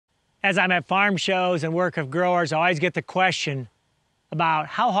As I'm at farm shows and work with growers, I always get the question about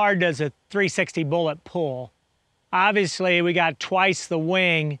how hard does a 360 bullet pull? Obviously, we got twice the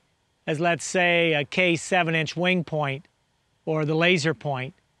wing as, let's say, a K 7-inch wing point or the laser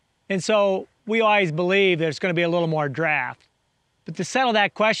point. And so we always believe there's going to be a little more draft. But to settle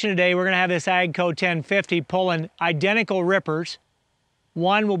that question today, we're going to have this AGCO 1050 pulling identical rippers.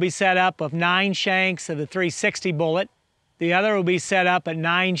 One will be set up of 9 shanks of the 360 bullet. The other will be set up at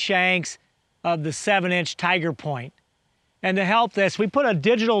 9 shanks of the 7-inch Tiger Point. And to help this, we put a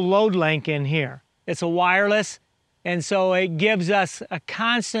digital load link in here. It's a wireless, and so it gives us a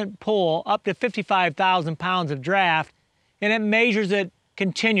constant pull up to 55,000 pounds of draft, and it measures it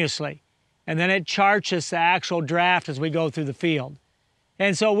continuously. And then it charts us the actual draft as we go through the field.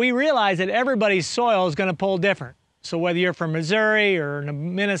 And so we realize that everybody's soil is going to pull different. So whether you're from Missouri or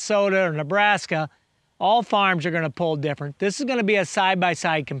Minnesota or Nebraska, all farms are going to pull different. This is going to be a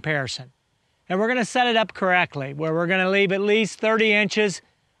side-by-side comparison. And we're going to set it up correctly, where we're going to leave at least 30 inches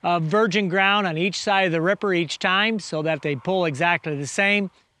of virgin ground on each side of the ripper each time so that they pull exactly the same.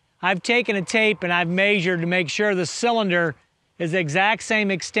 I've taken a tape and I've measured to make sure the cylinder is the exact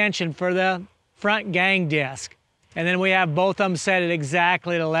same extension for the front gang disc. And then we have both of them set at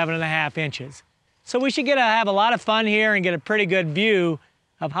exactly at 11.5 inches. So we should have a lot of fun here and get a pretty good view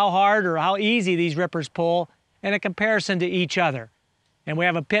of how hard or how easy these rippers pull in a comparison to each other. And we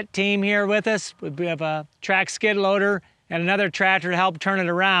have a pit team here with us. We have a track skid loader and another tractor to help turn it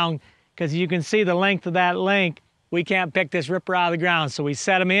around, because you can see the length of that link. We can't pick this ripper out of the ground. So we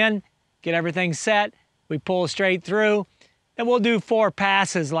set them in, get everything set, we pull straight through, and we'll do 4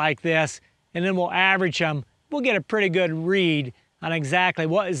 passes like this, and then we'll average them. We'll get a pretty good read on exactly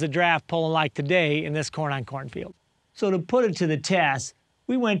what is the draft pulling like today in this corn-on-corn field. So to put it to the test,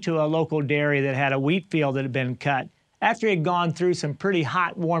 we went to a local dairy that had a wheat field that had been cut. After it had gone through some pretty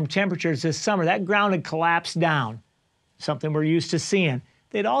hot, warm temperatures this summer, that ground had collapsed down, something we're used to seeing.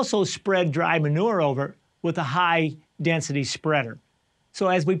 They'd also spread dry manure over it with a high-density spreader. So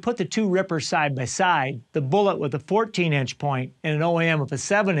as we put the 2 rippers side by side, the bullet with a 14-inch point and an OEM with a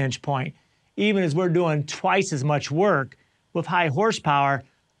 7-inch point, even as we're doing twice as much work with high horsepower,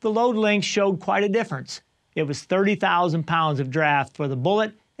 the load length showed quite a difference. It was 30,000 pounds of draft for the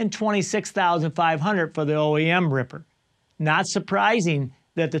bullet and 26,500 for the OEM ripper. Not surprising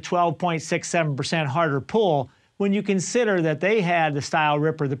that the 12.67% harder pull when you consider that they had the style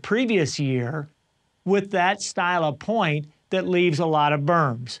ripper the previous year with that style of point that leaves a lot of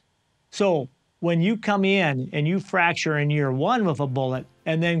berms. So when you come in and you fracture in year 1 with a bullet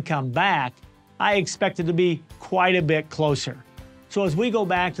and then come back, I expect it to be quite a bit closer. So as we go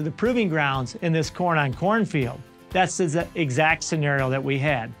back to the proving grounds in this corn-on-corn field, that's the exact scenario that we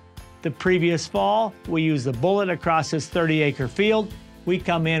had. The previous fall, we used the bullet across this 30-acre field. We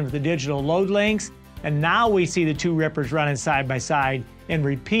come in with the digital load links, and now we see the 2 rippers running side by side and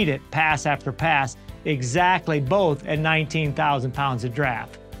repeat it pass after pass, exactly both at 19,000 pounds of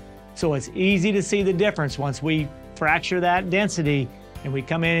draft. So it's easy to see the difference once we fracture that density and we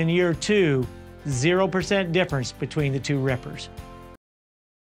come in year 2, 0% difference between the 2 rippers.